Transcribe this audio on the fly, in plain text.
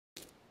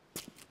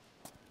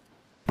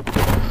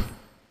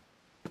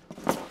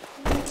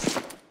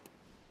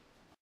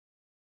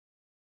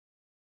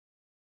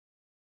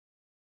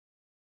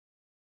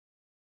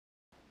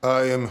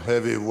I am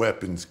heavy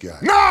weapons guy.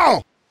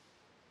 No!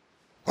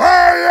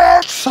 I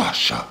am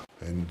Sasha.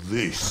 And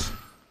this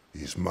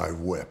is my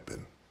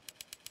weapon.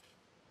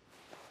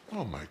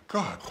 Oh my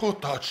God, who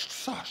touched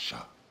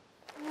Sasha?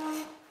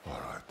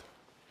 All right.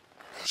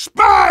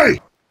 Spy!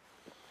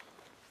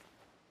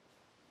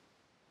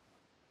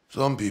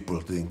 Some people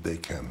think they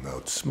can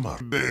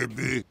outsmart.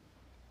 Baby.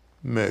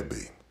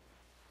 Maybe.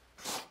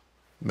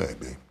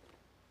 Maybe.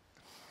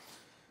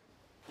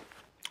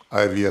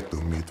 I've yet to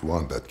meet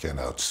one that can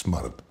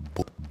outsmart.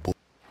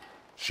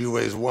 She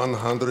weighs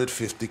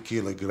 150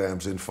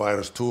 kilograms and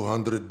fires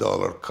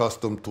 $200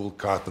 custom tool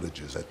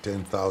cartridges at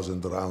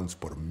 10,000 rounds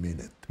per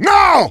minute.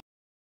 No!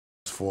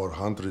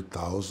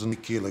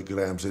 400,000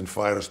 kilograms and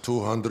fires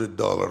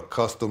 $200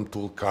 custom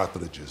tool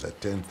cartridges at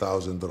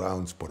 10,000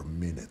 rounds per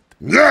minute.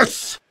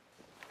 Yes!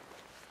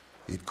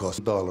 It costs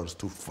dollars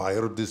to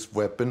fire this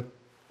weapon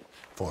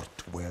for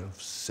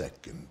 12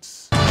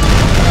 seconds.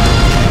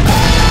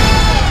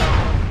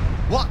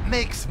 What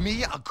makes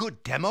me a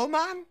good demo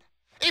man?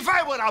 If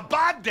I were a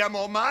bad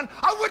demo man,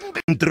 I wouldn't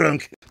be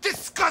Drunk.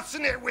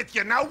 discussing it with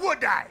you now,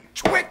 would I?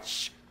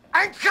 Twitch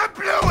and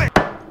kablooey!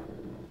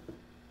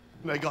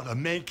 They gotta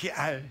make it,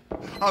 eh?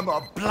 I'm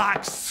a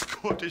black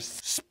Scottish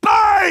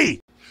spy!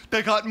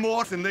 They got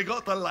more than they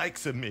got the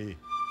likes of me.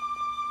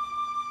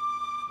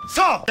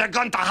 So, they're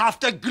going to have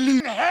to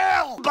glue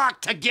hell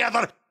back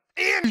together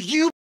in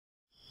you.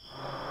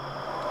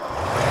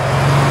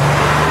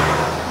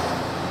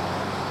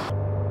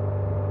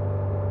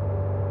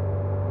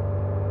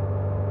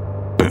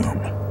 Boom.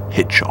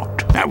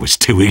 Headshot. That was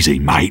too easy,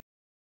 mate.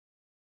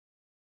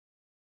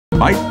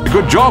 Mate,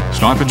 good job,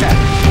 Sniper Jack.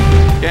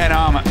 Yeah, no,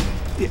 I'm a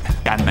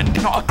gunman,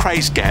 not a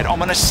crazed gad,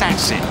 I'm an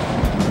assassin.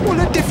 Well,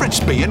 the difference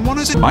being one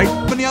is a mate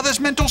and the other's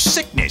mental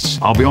sickness.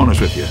 I'll be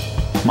honest with you,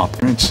 my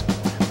parents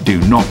do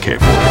not care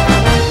for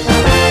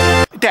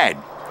it. Dad,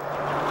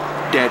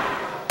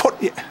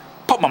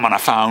 put mum on a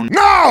phone.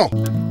 No!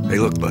 Hey,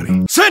 look,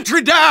 buddy.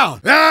 Sentry down!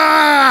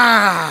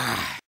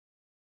 Ah!